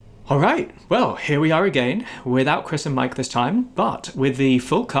All right, well, here we are again, without Chris and Mike this time, but with the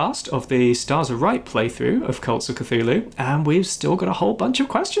full cast of the Stars Are Right playthrough of Cults of Cthulhu, and we've still got a whole bunch of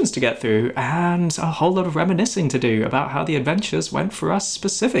questions to get through, and a whole lot of reminiscing to do about how the adventures went for us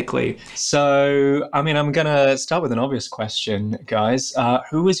specifically. So, I'm going to start with an obvious question, guys.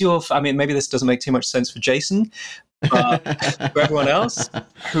 Who was your... maybe this doesn't make too much sense for Jason, but for everyone else,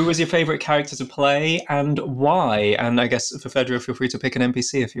 who was your favourite character to play and why? And I guess for Fedra, feel free to pick an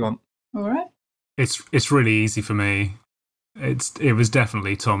NPC if you want. All right. It's really easy for me. It was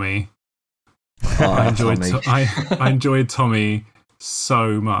definitely Tommy. Tommy. I enjoyed Tommy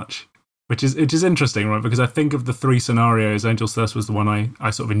so much, which is interesting, right? Because I think of the three scenarios, Angel's Thirst was the one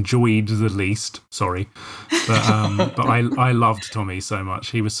I sort of enjoyed the least. Sorry, but I loved Tommy so much.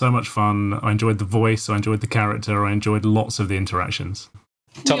 He was so much fun. I enjoyed the voice. I enjoyed the character. I enjoyed lots of the interactions.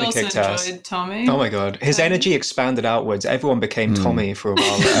 Tommy also kicked ass. enjoyed Tommy. Oh my god, his energy expanded outwards. Everyone became Tommy for a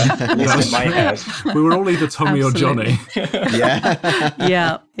while there. At least in my head. We were all either Tommy or Johnny.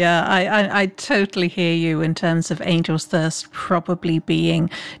 I totally hear you in terms of Angel's Thirst probably being,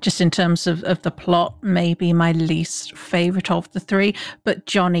 just in terms of the plot, maybe my least favourite of the three, but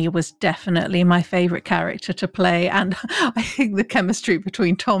Johnny was definitely my favourite character to play, and I think the chemistry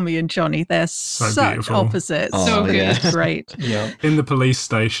between Tommy and Johnny, they're such beautiful. opposites. So good. It's great. Yeah. In the police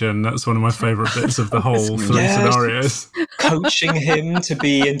station, that's one of my favourite bits of the whole three scenarios. Coaching him to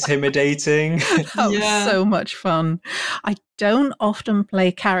be intimidating. That was so much fun. I don't often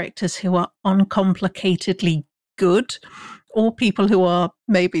play characters who are uncomplicatedly good or people who are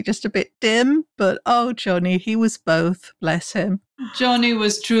maybe just a bit dim, but Johnny, he was both, bless him. Johnny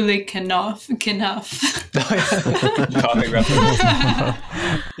was truly Knuff.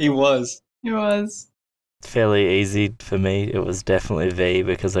 He was. He was. Fairly easy for me. It was definitely V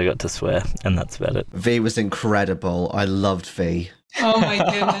because I got to swear, and that's about it. V was incredible. I loved V. Oh my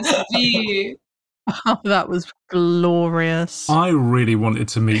goodness, V. Oh, that was glorious. I really wanted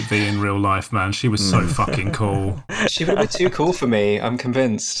to meet V in real life, man. She was so fucking cool. She would have been too cool for me, I'm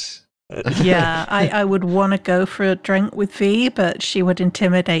convinced. Yeah, I would want to go for a drink with V, but she would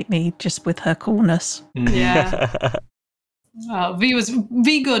intimidate me just with her coolness. Yeah. Well,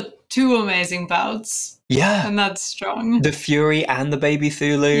 V got two amazing bouts. Yeah. And that's strong. The Fury and the Baby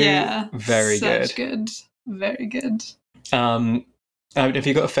Cthulhu. Yeah. Very such good. Very good. Have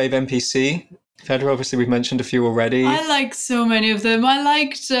you got a fave NPC? Fedra, obviously we've mentioned a few already. I like so many of them. I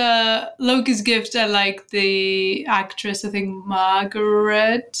liked Loki's Gift. I like the actress, I think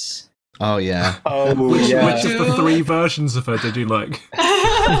Margaret. Oh, yeah. Which of the three versions of her did you like?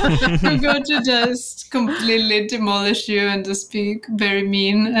 I'm going to just completely demolish you and just be very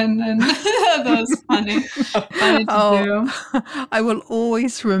mean, and that was funny to do. I will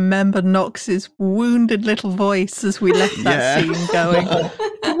always remember Knox's wounded little voice as we left that scene going, do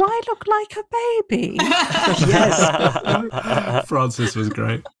I look like a baby? Yes. Francis was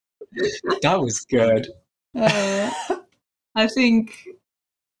great. That was good. I think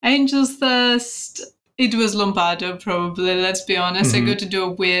Angel's Thirst, it was Lombardo probably, let's be honest. I got to do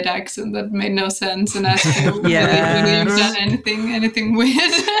a weird accent that made no sense and ask you whether you've done anything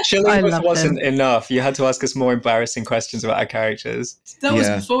weird. Chillingworth wasn't enough. You had to ask us more embarrassing questions about our characters. That was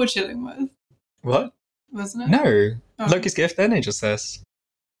before Chillingworth. What? Wasn't it? No. Loki's Gift, then Angel's Thirst.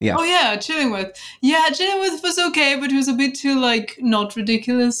 Yeah. Oh yeah, Chillingworth. Yeah, Chillingworth was okay, but he was a bit too not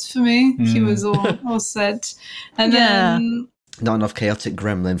ridiculous for me. He was all set. And then not enough chaotic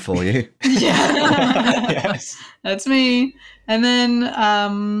gremlin for you. Yes. That's me. And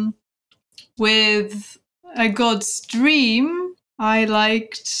then with A God's Dream, I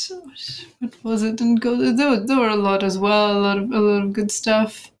liked, what was it? And there were a lot as well, a lot of good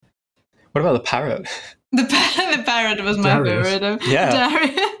stuff. What about the parrot? The parrot was my favorite.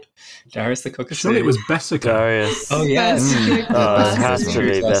 Yeah. Darius the Cockatoo. Surely it was Bessica. Darius. Oh, yes. It has to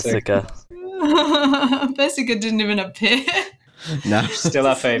be Bessica. Bessica didn't even appear. No. Still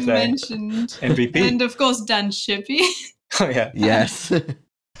our fave there. Mentioned. MVP. And of course, Dan Shippey. Oh, yeah. Yes.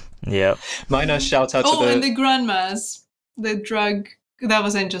 Yep. Minor shout out to and the grandmas. The drug. That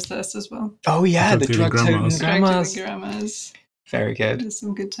was Angel's Thirst as well. Oh, yeah. The Drug drug-toting grandmas. grandmas. Very good. There's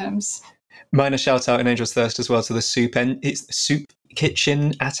some good times. Minor shout out in Angel's Thirst as well to the soup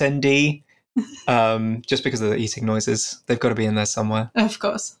kitchen attendee. Just because of the eating noises. They've got to be in there somewhere. Of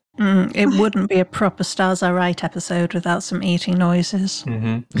course. It wouldn't be a proper Stars Are Right episode without some eating noises.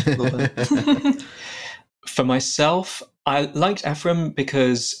 For myself, I liked Ephraim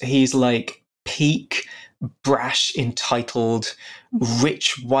because he's like peak, brash, entitled,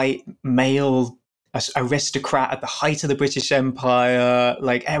 rich white male aristocrat at the height of the British Empire.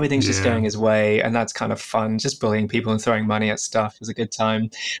 Like everything's just going his way, and that's kind of fun. Just bullying people and throwing money at stuff is a good time.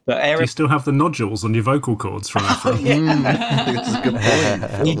 But Aaron, do you still have the nodules on your vocal cords from Ephraim? That's a good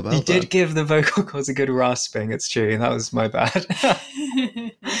point. He did give the vocal cords a good rasping. It's true. That was my bad.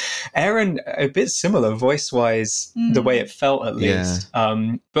 Aaron, a bit similar voice-wise, the way it felt at least.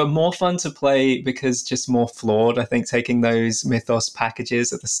 But more fun to play because just more flawed. I think taking those Mythos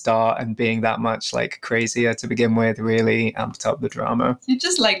packages at the start and being that much like crazier to begin with really amped up the drama. You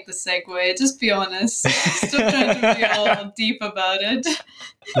just like the segue, just be honest. Stop trying to be all deep about it.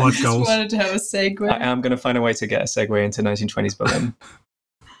 Life just goals. wanted to have a segue. I am going to find a way to get a segue into 1920s Berlin.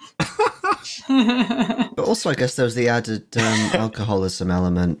 But also, I guess there was the added alcoholism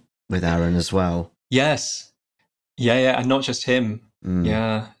element with Aaron as well. Yes. Yeah, and not just him.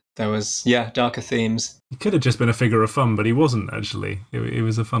 Yeah, there was, darker themes. He could have just been a figure of fun, but he wasn't, actually. He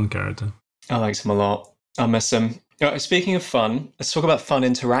was a fun character. I liked him a lot. I'll miss him. Speaking of fun, let's talk about fun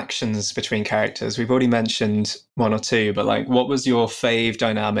interactions between characters. We've already mentioned one or two, but like, what was your fave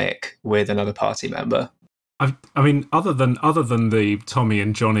dynamic with another party member? I mean, other than the Tommy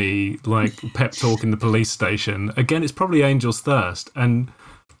and Johnny like pep talk in the police station, again, it's probably Angel's Thirst, and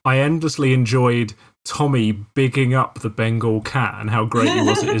I endlessly enjoyed Tommy bigging up the Bengal cat and how great he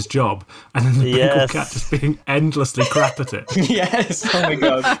was at his job, and then the Bengal cat just being endlessly crap at it. Yes, oh my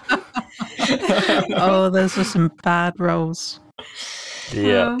god. Oh, those were some bad roles.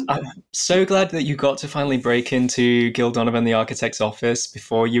 Yeah. I'm so glad that you got to finally break into Gil Donovan, the architect's office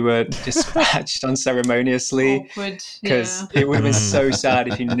before you were dispatched unceremoniously. Awkward. Because it would have been so sad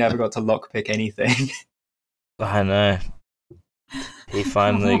if you never got to lockpick anything. I know. He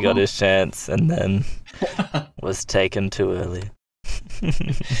finally got his chance and then was taken too early.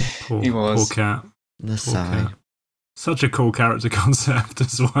 He was. Poor cat. The sigh. Such a cool character concept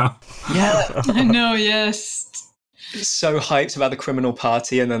as well. Yeah. I know, yes. So hyped about the criminal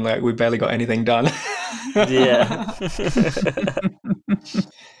party, and then like we barely got anything done. Yeah.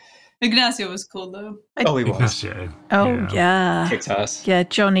 Ignacio was cool though. Oh, he was. Ignacio. Oh, yeah. Kicked ass. Yeah,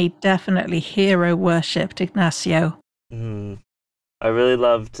 Johnny definitely hero worshipped Ignacio. I really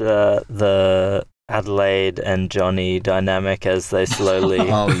loved the Adelaide and Johnny dynamic as they slowly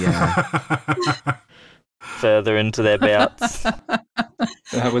further into their bouts.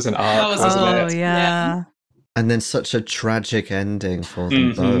 That was an arc, wasn't it? Oh, yeah. And then such a tragic ending for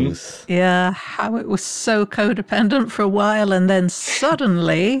them both. Yeah, how it was so codependent for a while, and then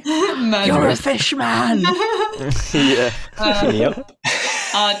suddenly, you're a fish man. Yeah. Yep.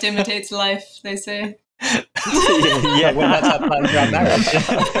 Art imitates life, they say. Yeah, well, that's our plan for our marriage.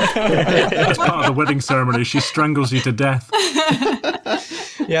 That's part of the wedding ceremony. She strangles you to death.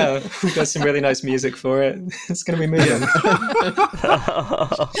 Yeah, we've got some really nice music for it. It's going to be moving.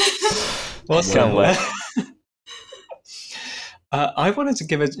 Can't wait. I wanted to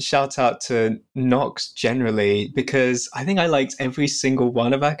give a shout out to Nox generally because I think I liked every single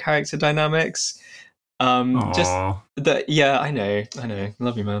one of our character dynamics. Just that, yeah, I know,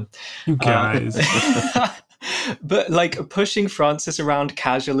 love you, man. You guys. But like pushing Francis around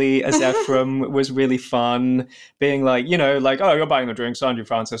casually as Ephraim was really fun. Being like, like, oh, you're buying the drinks, aren't you,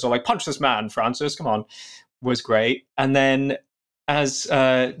 Francis? Or like, punch this man, Francis, come on, was great. And then as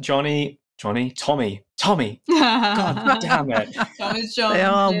Tommy. God damn it. Tommy's John. They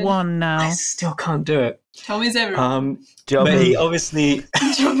are one now. I still can't do it. Tommy's everyone. But he obviously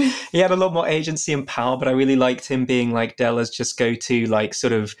he had a lot more agency and power, but I really liked him being like Della's just go to like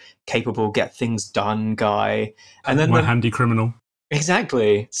sort of capable, get things done guy. And then my handy criminal.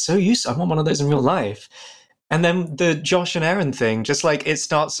 Exactly. So useful. I want one of those in real life. And then the Josh and Aaron thing, just like it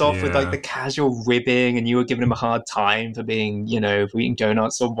starts off with like the casual ribbing and you were giving him a hard time for being, for eating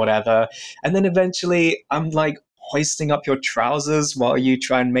donuts or whatever. And then eventually I'm like hoisting up your trousers while you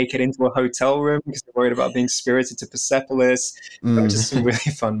try and make it into a hotel room because you're worried about being spirited to Persepolis. Just some really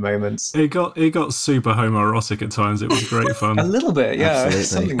fun moments. It got super homoerotic at times. It was great fun. A little bit, yeah. Absolutely.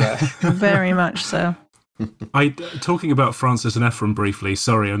 Something there. Very much so. Talking about Francis and Ephraim briefly,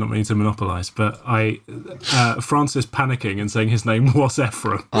 sorry, I'm not meaning to monopolise, but Francis panicking and saying his name was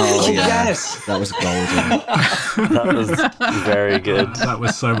Ephraim. Oh, yeah. Yes! That was golden. That was very good. That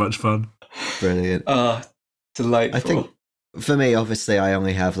was so much fun. Brilliant. Delightful. I think for me, obviously, I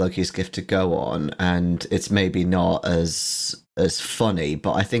only have Loki's Gift to go on, and it's maybe not as funny,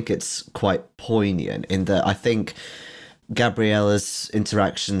 but I think it's quite poignant in that I think Gabriella's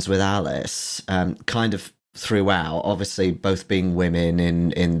interactions with Alice kind of throughout, obviously both being women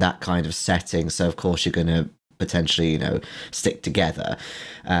in that kind of setting, so of course you're going to potentially stick together,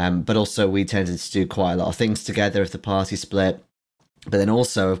 but also we tended to do quite a lot of things together if the party split. But then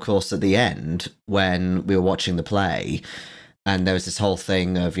also, of course, at the end, when we were watching the play, and there was this whole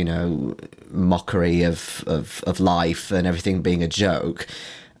thing of, mockery of life and everything being a joke.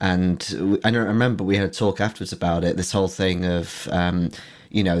 And I remember we had a talk afterwards about it, this whole thing of,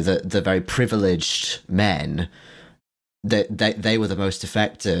 the very privileged men, they were the most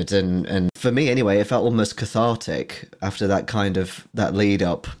affected. And for me, anyway, it felt almost cathartic after that lead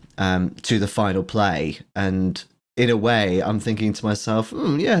up to the final play. And in a way, I'm thinking to myself,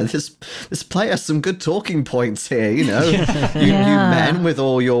 this play has some good talking points here, you men with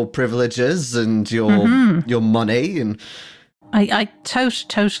all your privileges and your money. And I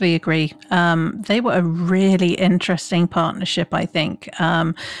totally agree. They were a really interesting partnership, I think.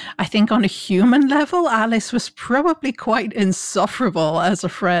 I think on a human level, Alice was probably quite insufferable as a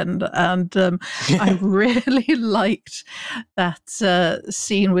friend. And I really liked that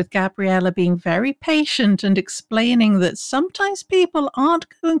scene with Gabriella being very patient and explaining that sometimes people aren't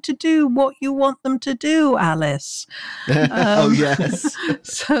going to do what you want them to do, Alice. Oh, yes.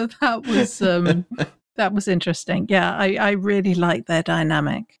 So that was... that was interesting. Yeah, I really liked their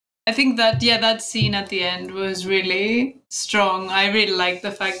dynamic. I think that scene at the end was really strong. I really liked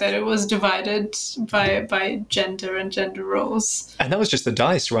the fact that it was divided by gender and gender roles. And that was just the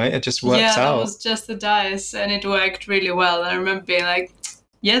dice, right? It just works out. Yeah, that was just the dice, and it worked really well. I remember being like,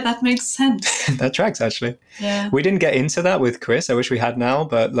 yeah, that makes sense. That tracks, actually. Yeah. We didn't get into that with Chris. I wish we had now,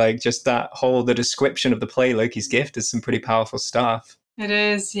 but just the description of the play, Loki's Gift, is some pretty powerful stuff. It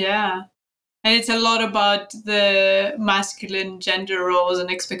is, yeah. And it's a lot about the masculine gender roles and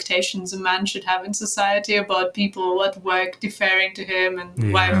expectations a man should have in society, about people at work deferring to him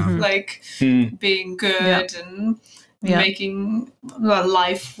and wife being good and making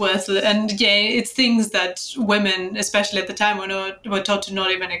life worth it. And it's things that women, especially at the time, were taught to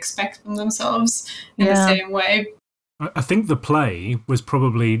not even expect from themselves in the same way. I think the play was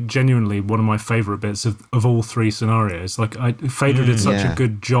probably genuinely one of my favourite bits of all three scenarios. Phaedra did such a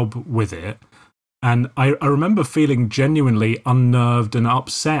good job with it. And I remember feeling genuinely unnerved and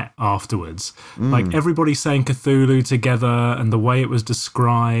upset afterwards. Everybody saying Cthulhu together and the way it was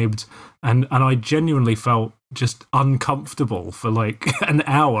described. And I genuinely felt just uncomfortable for an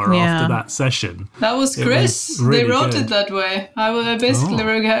hour after that session. That was Chris. They wrote it that way. I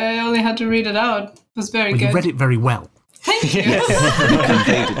only had to read it out. It was very good. You read it very well. Thank you.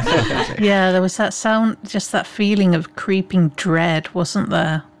 Yeah, there was that sound, just that feeling of creeping dread, wasn't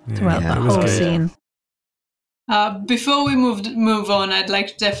there? Throughout that whole scene. Before we move on, I'd like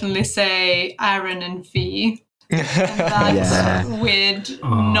to definitely say Aaron and V. And that weird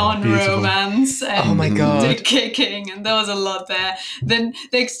non-romance and oh my God. dick kicking, and there was a lot there. Then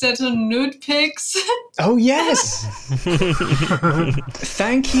the extended nude pics. Oh yes!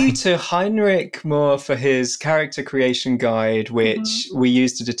 Thank you to Heinrich Moore for his character creation guide, which we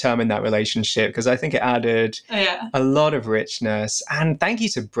used to determine that relationship, because I think it added a lot of richness. And thank you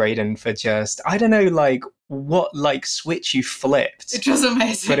to Braden for just, I don't know, what switch you flipped. It was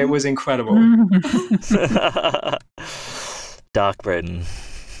amazing. But it was incredible. Dark Braden.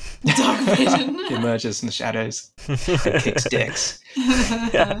 Dark Braden. He emerges in the shadows and kicks dicks.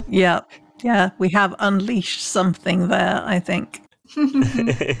 Yeah, we have unleashed something there, I think.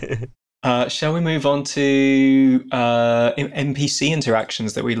 Shall we move on to NPC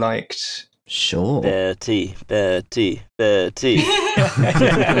interactions that we liked? Sure. Betty.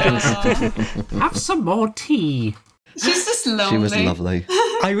 Have some more tea. She's just lonely. She was lovely.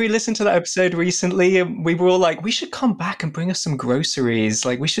 I re-listened to that episode recently, and we were all like, we should come back and bring us some groceries.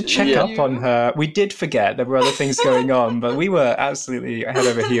 We should check up on her. We did forget there were other things going on, but we were absolutely head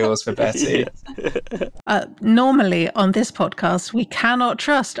over heels for Betty. Normally on this podcast, we cannot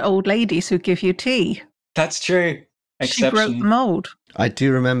trust old ladies who give you tea. That's true. She broke the mold. I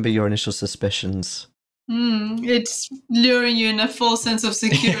do remember your initial suspicions. It's luring you in a false sense of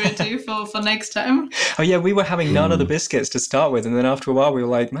security for next time. Oh yeah, we were having none of the biscuits to start with, and then after a while we were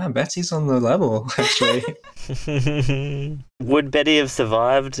like, man, Betty's on the level, actually. Would Betty have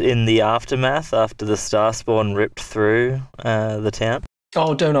survived in the aftermath after the Starspawn ripped through the town?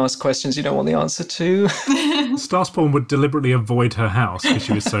 Oh, don't ask questions you don't want the answer to. Starspawn would deliberately avoid her house because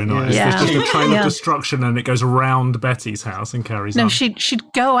she was so nice. Yeah. There's just a trail of destruction and it goes around Betty's house and carries on. No,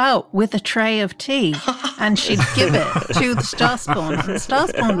 she'd go out with a tray of tea and she'd give it to the Starspawn. And the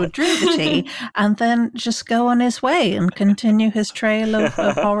Starspawn would drink the tea and then just go on his way and continue his trail of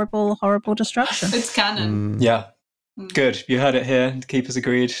horrible, horrible destruction. It's canon. Yeah. Good. You heard it here. The keepers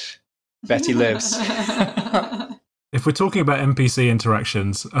agreed. Betty lives. If we're talking about NPC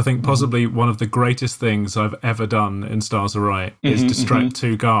interactions, I think possibly one of the greatest things I've ever done in Stars Are Right is distract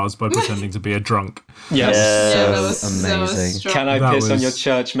two guards by pretending to be a drunk. Yes. that was amazing. strong. Can I piss on your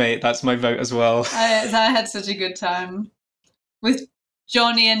church, mate? That's my vote as well. I had such a good time with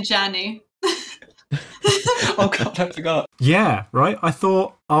Johnny and Janny. Oh god, I forgot. Yeah, right? I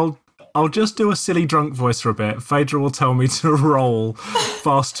thought I'll just do a silly drunk voice for a bit. Phaedra will tell me to roll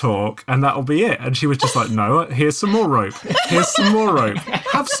fast talk, and that'll be it. And she was just like, no, here's some more rope. Here's some more rope.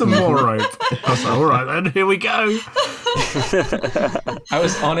 Have some more rope. I was like, all right then, here we go. That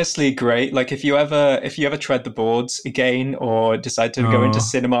was honestly great. Like if you ever tread the boards again or decide to go into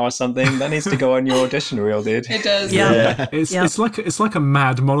cinema or something, that needs to go on your audition reel, dude. It does. Yeah. It's like a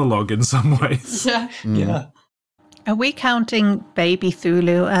mad monologue in some ways. Yeah. Yeah. Are we counting Baby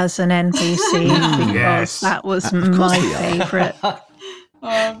Cthulhu as an NPC? Because Yes. that was Of course my we are.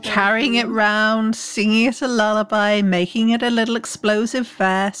 favourite. Carrying it round, singing it a lullaby, making it a little explosive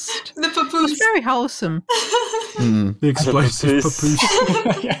vest. The It was papoose. very wholesome. The explosive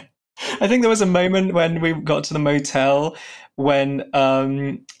papoose. Yeah. I think there was a moment when we got to the motel when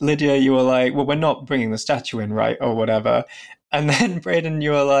Lydia, you were like, well, we're not bringing the statue in, right? Or whatever. And then Brayden,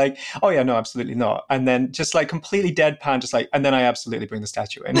 you were like, oh yeah, no, absolutely not. And then just like completely deadpan, just like, and then I absolutely bring the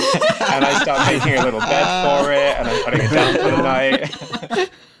statue in. And I start making a little bed for it and I'm putting it down for the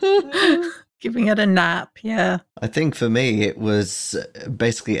night. Giving it a nap, yeah. I think for me, it was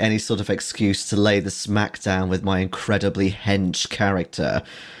basically any sort of excuse to lay the smack down with my incredibly hench character.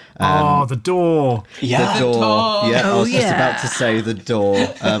 The door. Yeah. The door. Yeah, I Oh, was just yeah. about to say the door.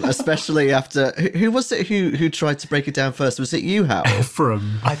 Especially after who was it who tried to break it down first? Was it you, Hal?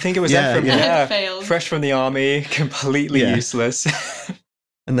 From I think it was Yeah, Ephraim. yeah. Yeah. It failed. Fresh from the army, completely Yeah. useless.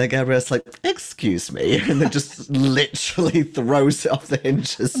 And then Gabrielle's like, "Excuse me," and then just literally throws it off the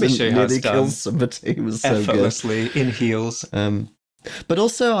hinges Let me and show you how it's nearly done. kills somebody. It was so good. Effortlessly in heels. But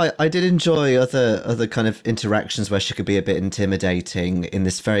also, I did enjoy other kind of interactions where she could be a bit intimidating in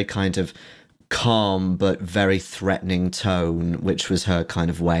this very kind of calm but very threatening tone, which was her kind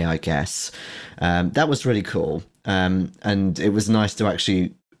of way, I guess. That was really cool. And it was nice to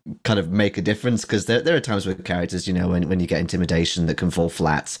actually kind of make a difference, because there are times with characters, you know, when you get intimidation that can fall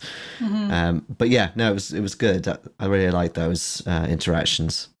flat. But yeah, no, it was good. I really liked those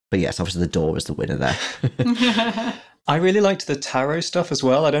interactions. But yes, obviously the door was the winner there. I really liked the tarot stuff as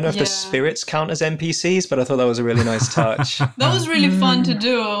well. I don't know if Yeah. the spirits count as NPCs, but I thought that was a really nice touch. That was really fun to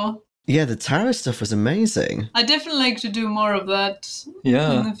do. Yeah, the tarot stuff was amazing. I definitely like to do more of that in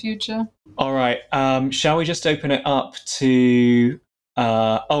Yeah. the future. All right. Shall we just open it up to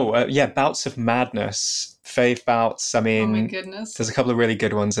bouts of madness, fave bouts. I Oh my mean, goodness. there's a couple of really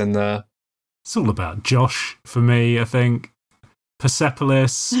good ones in there. It's all about Josh for me, I think.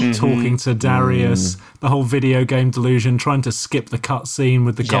 Persepolis, talking to Darius, the whole video game delusion, trying to skip the cutscene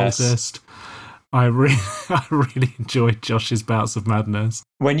with the Yes. cultist. I really enjoyed Josh's bouts of madness.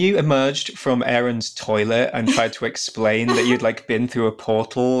 When you emerged from Aaron's toilet and tried to explain that you'd like been through a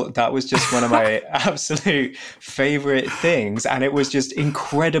portal, that was just one of my absolute favorite things. And it was just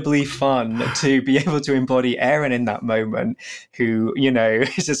incredibly fun to be able to embody Aaron in that moment, who, you know,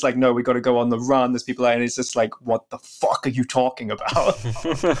 is just like, no, we got to go on the run. There's people out, and it's just like, what the fuck are you talking about?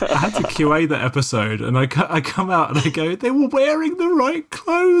 I had to QA that episode, and I come out and I go, they were wearing the right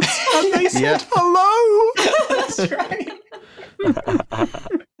clothes, and they said Yeah. hello. That's right.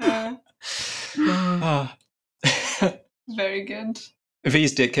 Ah. Very good.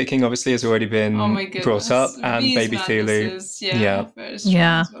 V's dick kicking obviously has already been Oh my goodness. brought up, and V's Baby Cthulhu. madnesses, Yeah. Very strong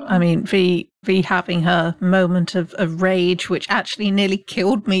Yeah, as well. I mean, V having her moment of rage, which actually nearly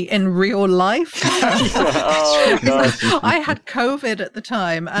killed me in real life. Oh, God. I had COVID at the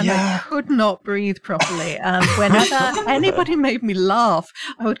time and Yeah. I could not breathe properly. And whenever anybody made me laugh,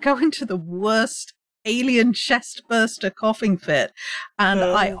 I would go into the worst alien chest burster coughing fit. And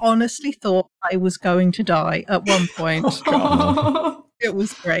I honestly thought I was going to die at one point. It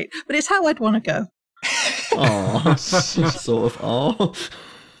was great. But it's how I'd want to go. Oh, sort of. Oh,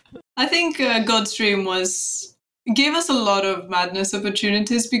 I think Godstream gave us a lot of madness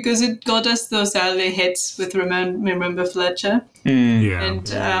opportunities because it got us those early hits with Remember Fletcher. Yeah.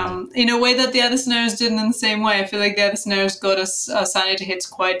 And in a way that the other scenarios didn't in the same way. I feel like the other scenarios got us sanity hits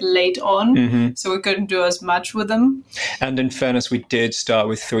quite late on, so we couldn't do as much with them. And in fairness, we did start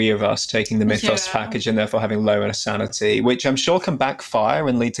with 3 of us taking the Mythos Yeah. package and therefore having lower sanity, which I'm sure can backfire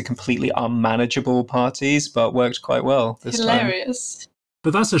and lead to completely unmanageable parties, but worked quite well this time. Hilarious.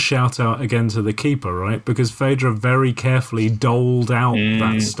 But that's a shout out again to the keeper, right? Because Phaedra very carefully doled out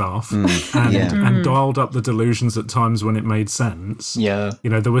that stuff and dialed up the delusions at times when it made sense. Yeah. You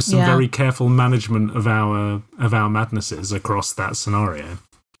know, there was some very careful management of our madnesses across that scenario.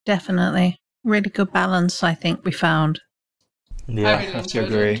 Definitely. Really good balance, I think, we found. Yeah, I have to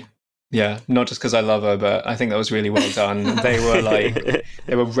agree. Yeah, not just because I love her, but I think that was really well done. They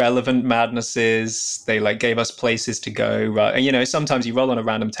were relevant madnesses. They like gave us places to go. Right? And, you know, sometimes you roll on a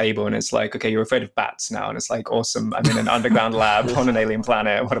random table and it's like, okay, you're afraid of bats now, and it's like, awesome, I'm in an underground lab on an alien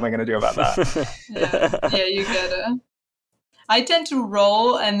planet. What am I going to do about that? Yeah, you get it. I tend to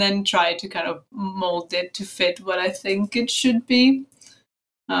roll and then try to kind of mold it to fit what I think it should be.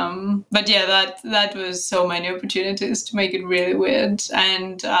 But yeah, that was so many opportunities to make it really weird.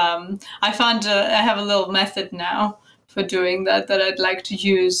 And I found I have a little method now for doing that I'd like to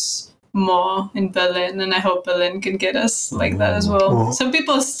use more in Berlin. And I hope Berlin can get us like that as well. Ooh. Some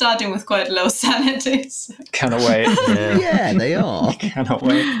people are starting with quite low sanities. Cannot wait. Yeah, they are. Cannot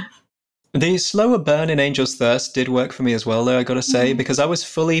wait. The slower burn in Angel's Thirst did work for me as well, though, I got to say, because I was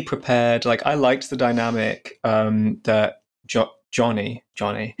fully prepared. Like, I liked the dynamic that Johnny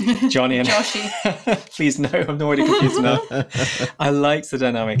and Joshy. Please no, I'm already confused enough. I liked the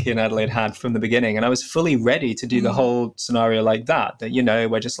dynamic he and Adelaide had from the beginning, and I was fully ready to do the whole scenario like that, you know,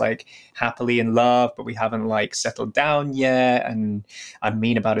 we're just like happily in love, but we haven't like settled down yet, and I'm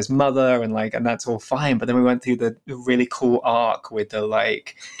mean about his mother, and that's all fine. But then we went through the really cool arc with the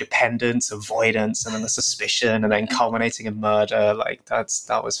like dependence, avoidance, and then the suspicion, and then culminating in murder. Like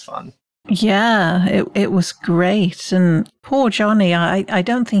that was fun. Yeah, it was great. And poor Johnny, I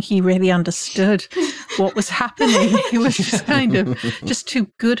don't think he really understood what was happening. He was just kind of just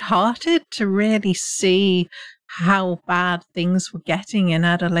too good-hearted to really see how bad things were getting in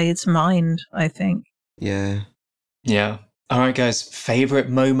Adelaide's mind, I think. Yeah. Yeah. All right, guys, favorite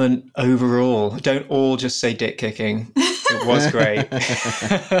moment overall. Don't all just say dick kicking. It was great.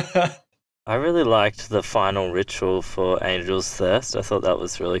 I really liked the final ritual for Angel's Thirst. I thought that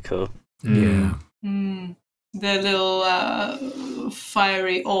was really cool. Yeah. The little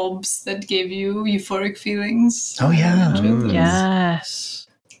fiery orbs that gave you euphoric feelings. Oh, yeah. Yes.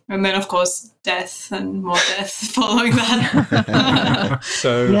 And then, of course, death and more death following that.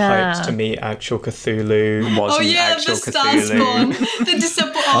 So hyped to meet actual Cthulhu. Wasn't actual the Cthulhu. Starspawn. The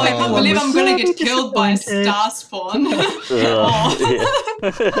disappointment. I can't believe I'm going to get killed by a Starspawn.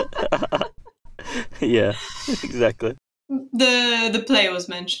 Yeah, exactly. The play was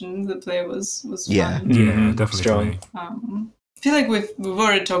mentioned. The play was fun. Yeah, definitely. Strong. I feel like we've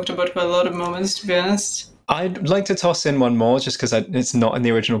already talked about quite a lot of moments, to be honest. I'd like to toss in one more, just because it's not in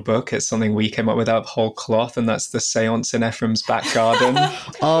the original book. It's something we came up with out of whole cloth, and that's the seance in Ephraim's back garden.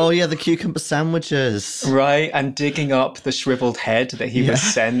 Oh, yeah, the cucumber sandwiches. Right, and digging up the shriveled head that he was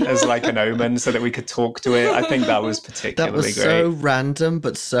sent as like an omen so that we could talk to it. I think that was particularly great. That was so random,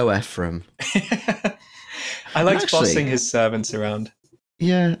 but so Ephraim. I liked bossing his servants around.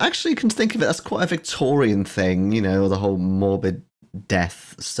 Yeah, actually, you can think of it as quite a Victorian thing, you know, the whole morbid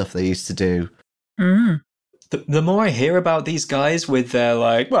death stuff they used to do. The more I hear about these guys with their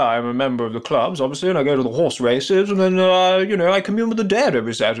like, well, I'm a member of the clubs, obviously, and I go to the horse races, and then, I commune with the dead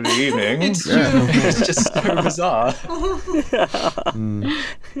every Saturday evening. It's just so bizarre.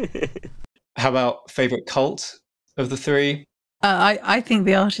 How about favourite cult of the three? I think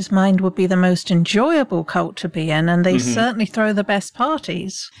the Artist Mind would be the most enjoyable cult to be in, and they certainly throw the best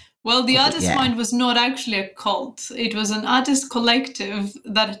parties. Well, the Artist Mind was not actually a cult. It was an artist collective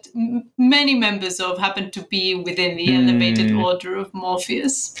that many members of happened to be within the elevated order of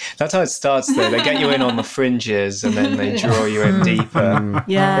Morpheus. That's how it starts, though. They get you in on the fringes, and then they draw you in deeper.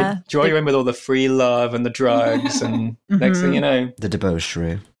 Yeah. They draw you in with all the free love and the drugs, and next thing you know... The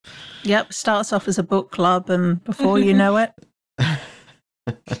debauchery. Yep, starts off as a book club, and before you know it...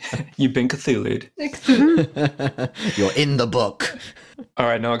 You've been Cthulhu'd. You're in the book. All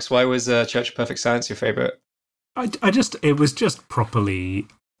right, Nox, why was Church of Perfect Science your favourite? It was just properly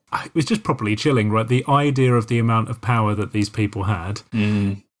chilling, right? The idea of the amount of power that these people had.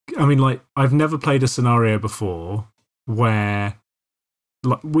 I mean, like, I've never played a scenario before where,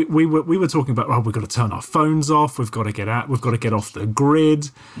 like, we were talking about, we've got to turn our phones off, we've got to get off the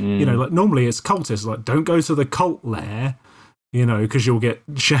grid. You know, like, normally it's cultists, like, don't go to the cult lair, you know, because you'll get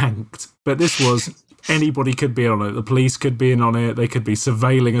shanked. But this was... Anybody could be on it. The police could be in on it. They could be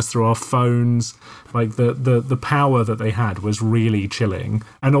surveilling us through our phones. Like the power that they had was really chilling,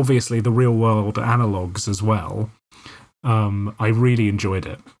 and obviously the real world analogues as well. I really enjoyed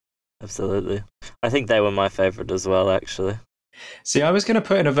it. Absolutely, I think they were my favourite as well. Actually, See, I was going to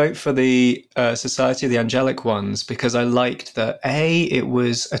put in a vote for the Society of the Angelic Ones because I liked that, A, it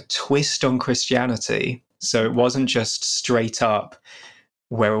was a twist on Christianity. So it wasn't just straight up,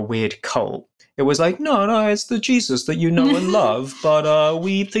 we're a weird cult. It was like, no, it's the Jesus that you know and love, but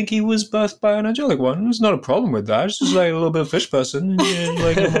we think he was birthed by an angelic one. There's not a problem with that. It's just like a little bit of fish person.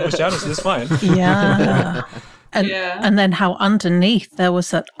 Like Christianity, it's fine. Yeah. And then how underneath there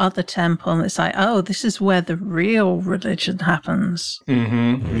was that other temple, and it's like, oh, this is where the real religion happens.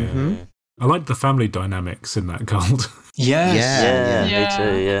 I like the family dynamics in that cult. Yes. Yeah, me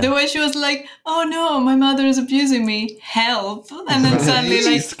too, yeah. The way she was like, oh no, my mother is abusing me, help. And then suddenly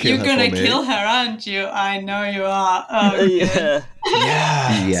like, you're gonna kill her, aren't you? I know you are. Oh, Yeah.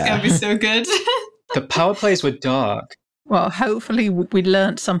 It's gonna be so good. The power plays were dark. Well, hopefully we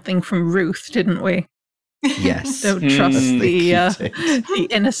learnt something from Ruth, didn't we? Yes. Don't trust the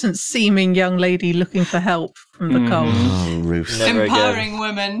innocent-seeming young lady looking for help from the cult. Oh, Ruth. Never Empowering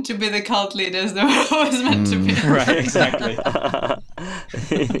women to be the cult leaders they were always meant to be. Right, exactly.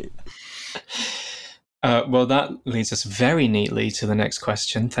 Well, that leads us very neatly to the next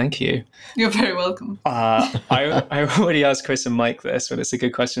question. Thank you. You're very welcome. I already asked Chris and Mike this, but it's a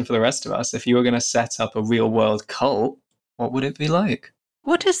good question for the rest of us. If you were going to set up a real-world cult, what would it be like?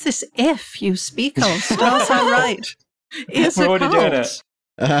 What is this if you speak of? Stars are right. Is We're a already cult. doing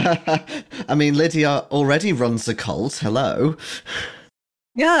it. I mean, Lydia already runs a cult. Hello.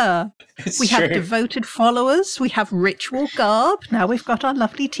 Yeah. It's We have true. devoted followers. We have ritual garb. Now we've got our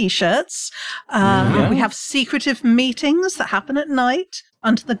lovely T-shirts. We have secretive meetings that happen at night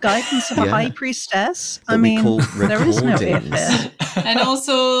under the guidance of a high priestess. That I we mean, call there is no if recordings. there. And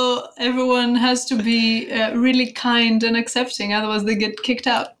also, everyone has to be really kind and accepting, otherwise they get kicked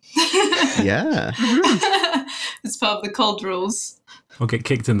out. Yeah. It's part of the cult rules. I'll get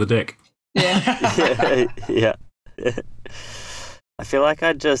kicked in the dick. Yeah. Yeah. I feel like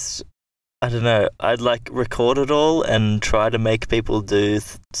I don't know, I'd like record it all and try to make people do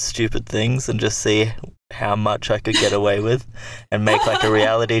stupid things and just see how much I could get away with and make like a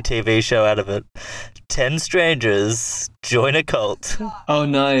reality TV show out of it. 10 strangers join a cult. Oh,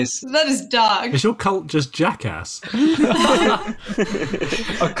 nice. That is dark. Is your cult just Jackass?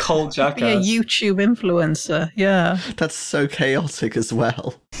 A cult Be a jackass. YouTube influencer. Yeah. That's so chaotic as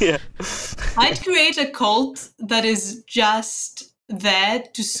well. Yeah. I'd create a cult that is just there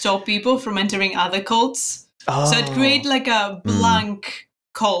to stop people from entering other cults. So I'd create like a blank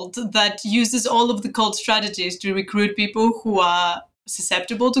cult that uses all of the cult strategies to recruit people who are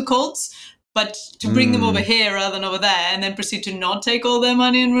susceptible to cults, but to bring them over here rather than over there, and then proceed to not take all their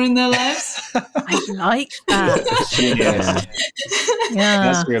money and ruin their lives. I like that.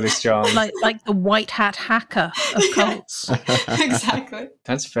 Yeah. That's really strong. Like the white hat hacker of cults. Exactly.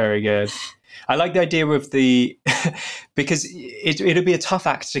 That's very good. I like the idea of the because it'd be a tough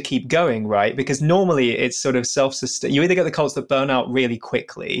act to keep going, right? Because normally it's sort of self-sustain. You either get the cults that burn out really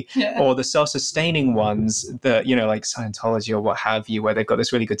quickly, or the self-sustaining ones that, you know, like Scientology or what have you, where they've got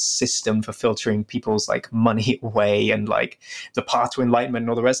this really good system for filtering people's like money away and like the path to enlightenment and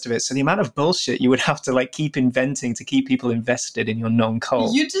all the rest of it. So the amount of bullshit you would have to like keep inventing to keep people invested in your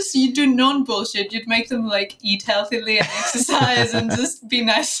non-cult. You do non-bullshit. You'd make them like eat healthily and exercise and just be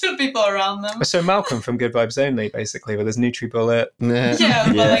nice to people around them. So Malcolm from Good Vibes Only, basically, with his NutriBullet. Yeah,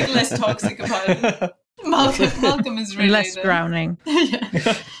 but like less toxic about it. Malcolm is really Less drowning.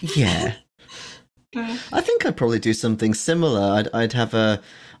 Yeah. I think I'd probably do something similar. I'd have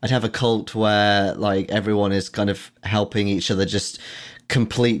a cult where like everyone is kind of helping each other just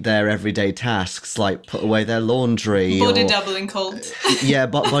complete their everyday tasks, like put away their laundry, body doubling cult. Yeah,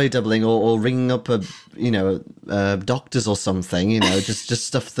 body doubling, or ringing up doctors or something. You know, just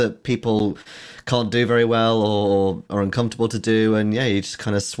stuff that people can't do very well or are uncomfortable to do, and yeah, you just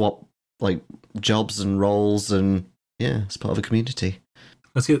kind of swap like jobs and roles, and yeah, it's part of a community.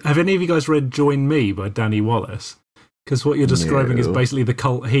 That's good. Have any of you guys read Join Me by Danny Wallace? Because what you're describing is basically the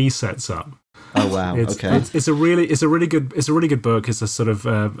cult he sets up. Oh wow! Okay, it's a really good book. It's a sort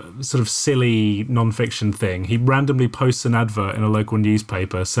of silly non-fiction thing. He randomly posts an advert in a local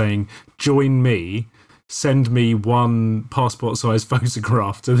newspaper saying, "Join me. Send me one passport-sized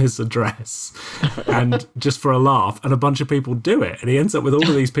photograph to this address," and just for a laugh, and a bunch of people do it, and he ends up with all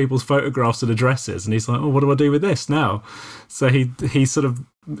of these people's photographs and addresses, and he's like, "Oh, what do I do with this now?" So he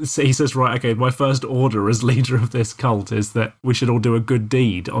says, "Right, okay, my first order as leader of this cult is that we should all do a good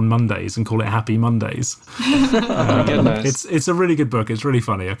deed on Mondays and call it Happy Mondays." Oh my goodness. It's a really good book. It's really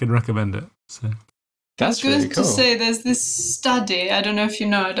funny. I can recommend it. So. That's really cool. To say there's this study, I don't know if you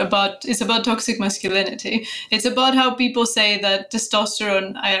know it, it's about toxic masculinity. It's about how people say that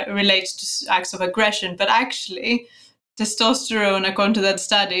testosterone relates to acts of aggression, but actually testosterone, according to that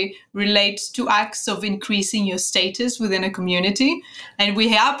study, relates to acts of increasing your status within a community. And we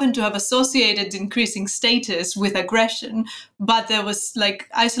happen to have associated increasing status with aggression. But there was like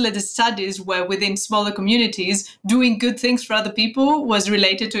isolated studies where within smaller communities, doing good things for other people was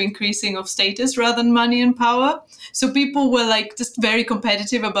related to increasing of status rather than money and power. So people were like just very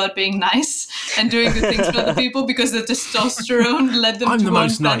competitive about being nice and doing good things for other people because the testosterone led them to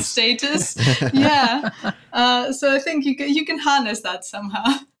want that status. Yeah. So I think you can harness that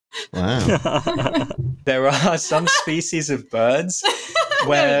somehow. Wow. There are some species of birds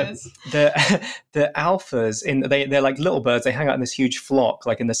where the alphas they're like little birds. They hang out in this huge flock,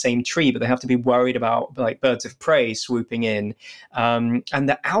 like in the same tree, but they have to be worried about like birds of prey swooping in. And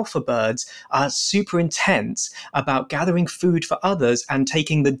the alpha birds are super intense about gathering food for others and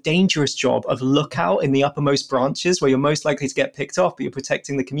taking the dangerous job of lookout in the uppermost branches where you're most likely to get picked off, but you're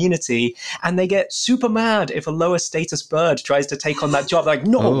protecting the community. And they get super mad if a lower status bird tries to take on that job. They're like,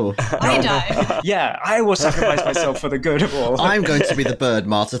 no, I die. Yeah, I will sacrifice myself for the good of all. I'm going to be the bird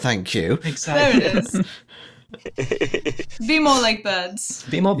martyr, thank you. Exactly. There it is. Be more like birds.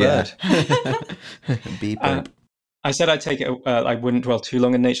 Be more bird. Be bird. I said I'd take it, I wouldn't dwell too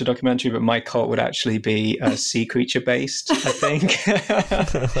long in nature documentary, but my cult would actually be sea creature based, I think.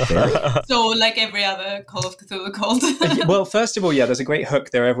 So like every other Call of Cthulhu cult. Well, first of all, yeah, there's a great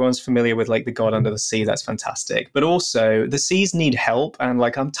hook there. Everyone's familiar with like the god under the sea. That's fantastic. But also the seas need help. And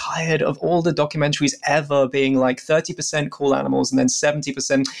like, I'm tired of all the documentaries ever being like 30% cool animals and then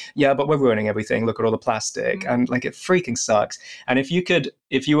 70%, yeah, but we're ruining everything. Look at all the plastic. And like, it freaking sucks. And if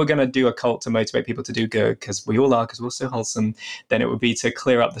you were going to do a cult to motivate people to do good, because we all are, because we're so wholesome, then it would be to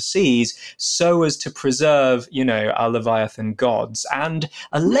clear up the seas so as to preserve, our Leviathan gods. And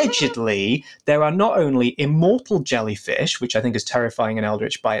allegedly, there are not only immortal jellyfish, which I think is terrifying and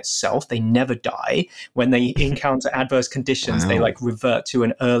eldritch by itself. They never die. When they encounter adverse conditions, they like revert to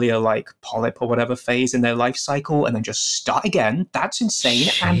an earlier like polyp or whatever phase in their life cycle and then just start again. That's insane.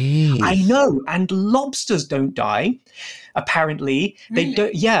 Jeez. And I know. And lobsters don't die. Apparently, they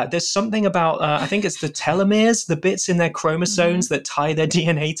don't. Yeah, there's something about I think it's the telomeres, the bits in their chromosomes that tie their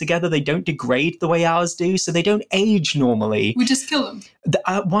DNA together. They don't degrade the way ours do, so they don't age normally. We just kill them.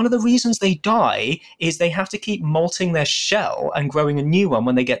 One of the reasons they die is they have to keep molting their shell and growing a new one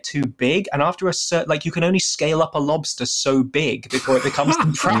when they get too big. And after a certain, like, you can only scale up a lobster so big before it becomes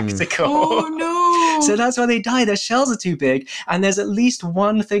impractical. Oh no! So that's why they die. Their shells are too big. And there's at least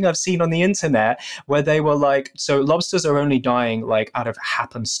one thing I've seen on the internet where they were like, so lobsters are only dying like out of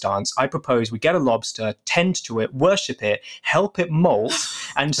happenstance. I propose we get a lobster, tend to it, worship it, help it molt,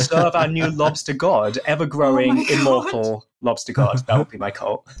 and serve our new lobster god, ever-growing, immortal lobster god. That would be my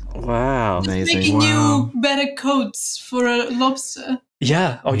cult. Wow. Amazing. Making new better coats for a lobster.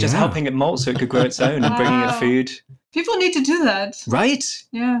 Yeah, or just helping it molt so it could grow its own and bringing it food. People need to do that, right?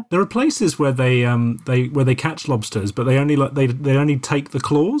 Yeah. There are places where they catch lobsters, but they only take the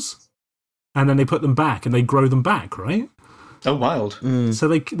claws, and then they put them back and they grow them back, right? Oh, wild! So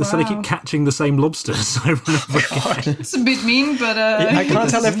they keep catching the same lobsters over and over again. It's a bit mean, but I can't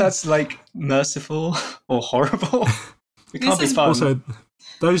tell if that's like merciful or horrible. It can't be fun. Also,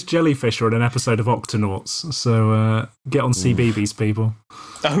 those jellyfish are in an episode of Octonauts, so get on CBeebies, people.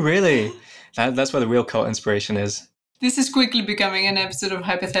 Oh, really? That's where the real cult inspiration is. This is quickly becoming an episode of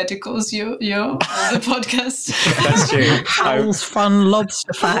Hypotheticals, the podcast. That's true. Howl's Fun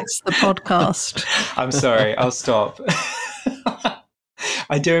Lobster Facts, the podcast. I'm sorry, I'll stop.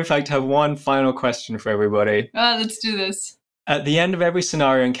 I do, in fact, have one final question for everybody. Let's do this. At the end of every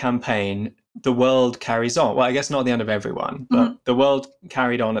scenario and campaign, the world carries on. Well, I guess not the end of everyone, but the world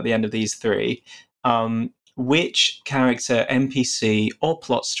carried on at the end of these three. Which character, NPC, or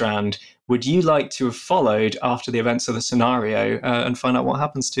plot strand would you like to have followed after the events of the scenario and find out what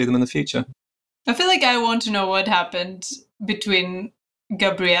happens to them in the future? I feel like I want to know what happened between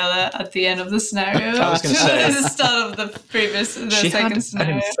Gabriella at the end of the scenario. I was going to say. At the start of the second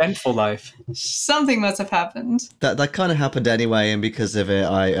scenario. An eventful life. Something must have happened. That kind of happened anyway, and because of it,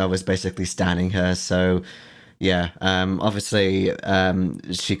 I was basically standing her, so... Yeah, obviously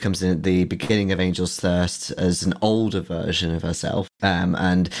she comes in at the beginning of Angel's Thirst as an older version of herself,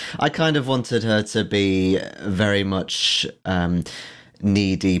 and I kind of wanted her to be very much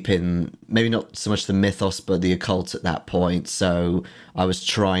knee-deep in, maybe not so much the mythos, but the occult at that point, so I was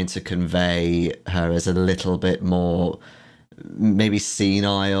trying to convey her as a little bit more maybe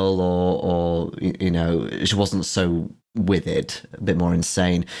senile or she wasn't so with it, a bit more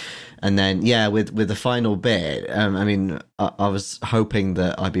insane. And then, yeah, with the final bit, I was hoping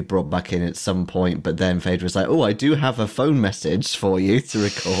that I'd be brought back in at some point, but then Phaedra was like, oh, I do have a phone message for you to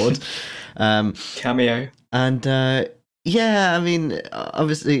record. Cameo. And Yeah, I mean,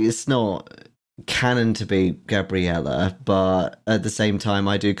 obviously it's not canon to be Gabriella, but at the same time,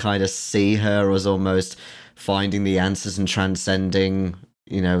 I do kind of see her as almost finding the answers and transcending,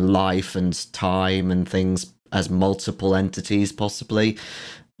 life and time and things as multiple entities, possibly.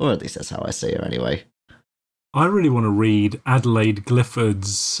 Or at least that's how I see her anyway. I really want to read Adelaide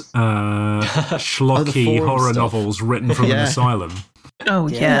Clifford's schlocky horror novels written from an asylum. Oh,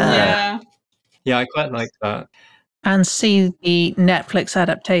 yeah. Yeah, I quite like that. And see the Netflix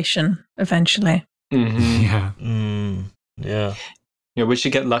adaptation eventually. Mm-hmm. Yeah. Yeah. We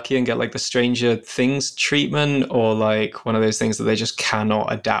should get lucky and get like the Stranger Things treatment, or like one of those things that they just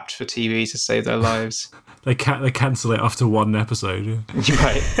cannot adapt for TV to save their lives. They cancel it after one episode.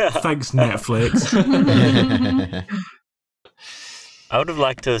 Right. Thanks, Netflix. I would have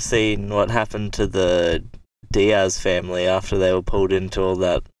liked to have seen what happened to the Diaz family after they were pulled into all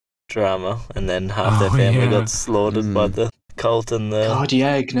that drama, and then half their family got slaughtered by the cult and the... God,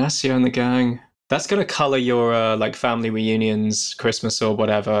 yeah, Ignacio and the gang. That's going to colour your like family reunions, Christmas or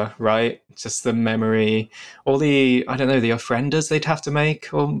whatever, right? Just the memory, all the, I don't know, the ofrendas they'd have to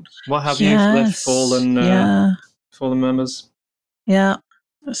make, or what have you, left fallen members. Yeah,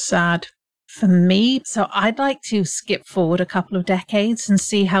 sad for me. So I'd like to skip forward a couple of decades and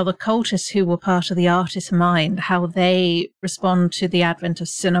see how the cultists who were part of the artist mind, how they respond to the advent of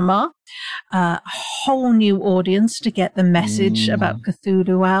cinema. A whole new audience to get the message about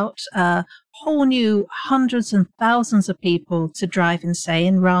Cthulhu out. Whole new hundreds and thousands of people to drive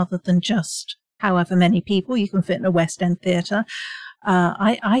insane rather than just however many people you can fit in a West End theatre.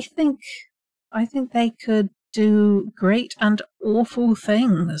 I think they could do great and awful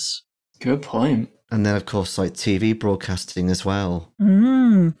things. Good point. And then, of course, like TV broadcasting as well.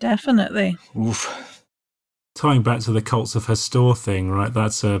 Definitely. Oof. Tying back to the Cults of Hastur thing, right?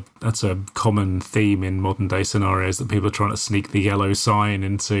 That's a common theme in modern day scenarios, that people are trying to sneak the yellow sign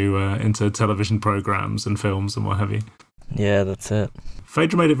into television programs and films and what have you. Yeah, that's it.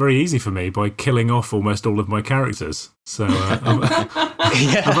 Phaedra made it very easy for me by killing off almost all of my characters. So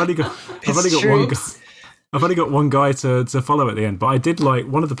I've only got one guy. I've only got one guy to follow at the end, but I did like,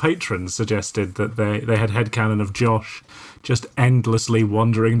 one of the patrons suggested that they had headcanon of Josh just endlessly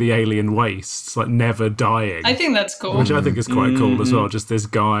wandering the alien wastes, like never dying. I think that's cool. Which I think is quite cool as well. Just this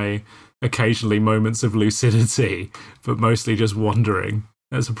guy, occasionally moments of lucidity, but mostly just wandering.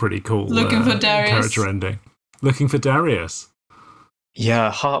 That's a pretty cool Looking for Darius. Character ending. Looking for Darius.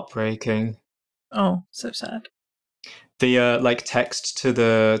 Yeah, heartbreaking. Oh, so sad. The like text to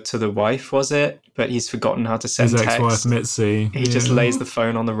the wife, was it? But he's forgotten how to send His text. ex-wife Mitzi. He just lays the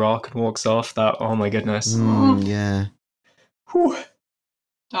phone on the rock and walks off. That, oh my goodness. Yeah. Whew.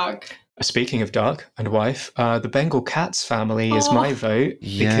 Dark. Speaking of dark and wife, the Bengal Cats family is my vote,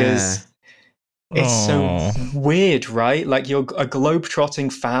 because it's so weird, right? Like, you're a globe-trotting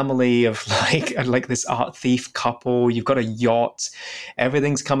family of like this art thief couple. You've got a yacht,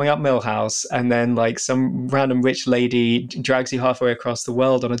 everything's coming up Millhouse, and then like some random rich lady drags you halfway across the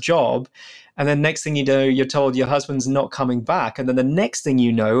world on a job. And then next thing you know, you're told your husband's not coming back. And then the next thing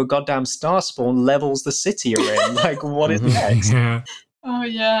you know, a goddamn star spawn levels the city you're in. Like, what is next? Yeah. Oh,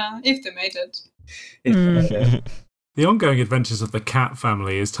 yeah. If they made it. The ongoing adventures of the cat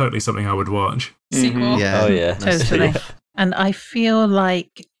family is totally something I would watch. Sequel. Yeah. Oh, yeah. Totally. And I feel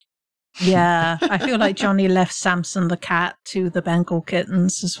like Johnny left Samson the cat to the Bengal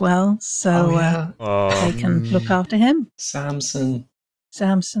kittens as well. So they can look after him. Samson.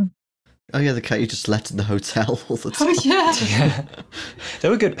 Oh, yeah, the cat you just let in the hotel all the time. Oh, yeah. Yeah.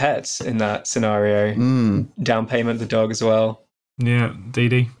 There were good pets in that scenario. Down payment, the dog as well. Yeah, Dee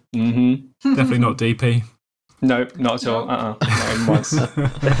Dee. Mm-hmm. Definitely not DP. Nope, not at all. Not even once.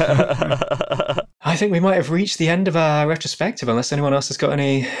 I think we might have reached the end of our retrospective, unless anyone else has got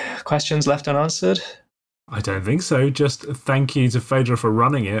any questions left unanswered. I don't think so. Just thank you to Phaedra for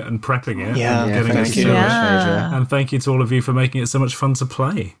running it and prepping it. Yeah, and getting thank us you to so it. much, Phaedra. And thank you to all of you for making it so much fun to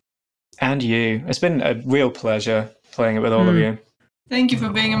play. And you. It's been a real pleasure playing it with all of you. Thank you for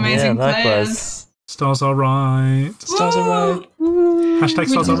being amazing likewise. players. Stars are right. Stars are right. Hashtag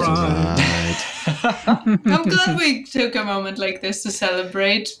stars are right. I'm glad we took a moment like this to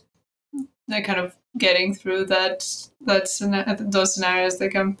celebrate the kind of getting through those scenarios, the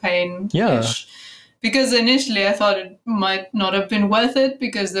campaign. Yeah. Because initially I thought it might not have been worth it,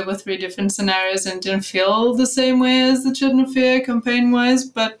 because there were 3 different scenarios and didn't feel the same way as the Children of Fear campaign-wise,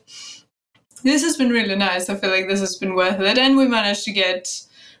 but this has been really nice. I feel like this has been worth it, and we managed to get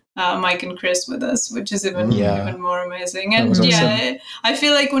Mike and Chris with us, which is even more amazing. And awesome. I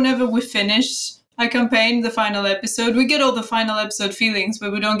feel like whenever we finish a campaign, the final episode, we get all the final episode feelings,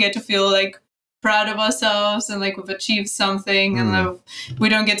 but we don't get to feel like proud of ourselves and like we've achieved something, and we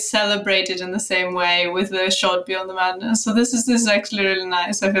don't get celebrated in the same way with the short Beyond the Madness. So this is actually really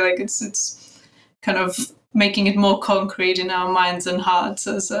nice. I feel like it's kind of making it more concrete in our minds and hearts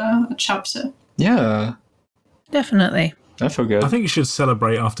as a chapter. Yeah, Definitely. I feel good. I think you should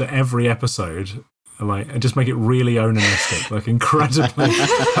celebrate after every episode. Like, just make it really onanistic, like incredibly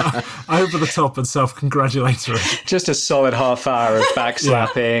over the top and self-congratulatory. Just a solid half hour of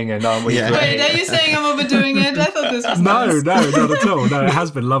backslapping and aren't we great? Wait, are you saying I'm overdoing it? I thought this was nice. No, not at all. No, it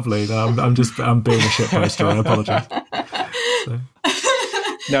has been lovely. No, I'm being a shitposter. I apologise. So.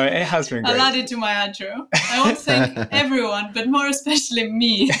 No, it has been great. I'll add it to my outro. I want to thank everyone, but more especially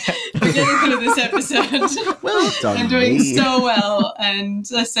me, for getting through this episode. Well done, I'm doing me. so well, and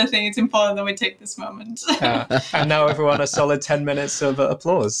I still think it's important that we take this moment. And now everyone a solid 10 minutes of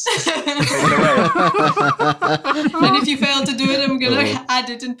applause. Take it away. And if you fail to do it, I'm going to add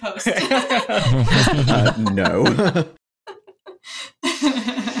it in post. No.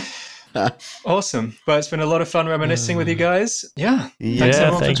 Awesome. Well, it's been a lot of fun reminiscing with you guys. Yeah. Thanks Yeah,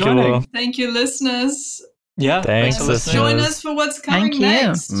 everyone for thank you joining. all. Thank you, listeners. Yeah. Thanks, for listening. Join listeners. us for what's coming Thank you.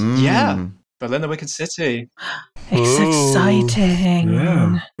 next. Yeah. Berlin, the Wicked City. It's Ooh. exciting.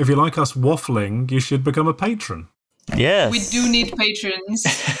 Yeah. If you like us waffling, you should become a patron. Yes. We do need patrons.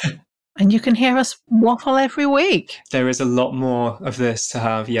 And you can hear us waffle every week. There is a lot more of this to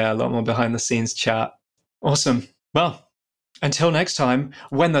have. Yeah, a lot more behind the scenes chat. Awesome. Well, until next time,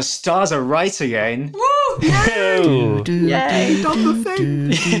 when the stars are right again. Woo! Ew. Yay.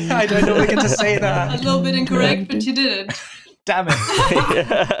 I don't know we get to say A that. little bit incorrect, but you did it. Damn it.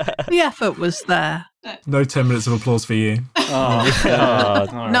 The effort was there. No 10 minutes of applause for you. Oh, God.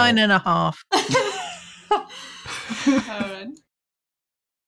 All right. 9.5. All right.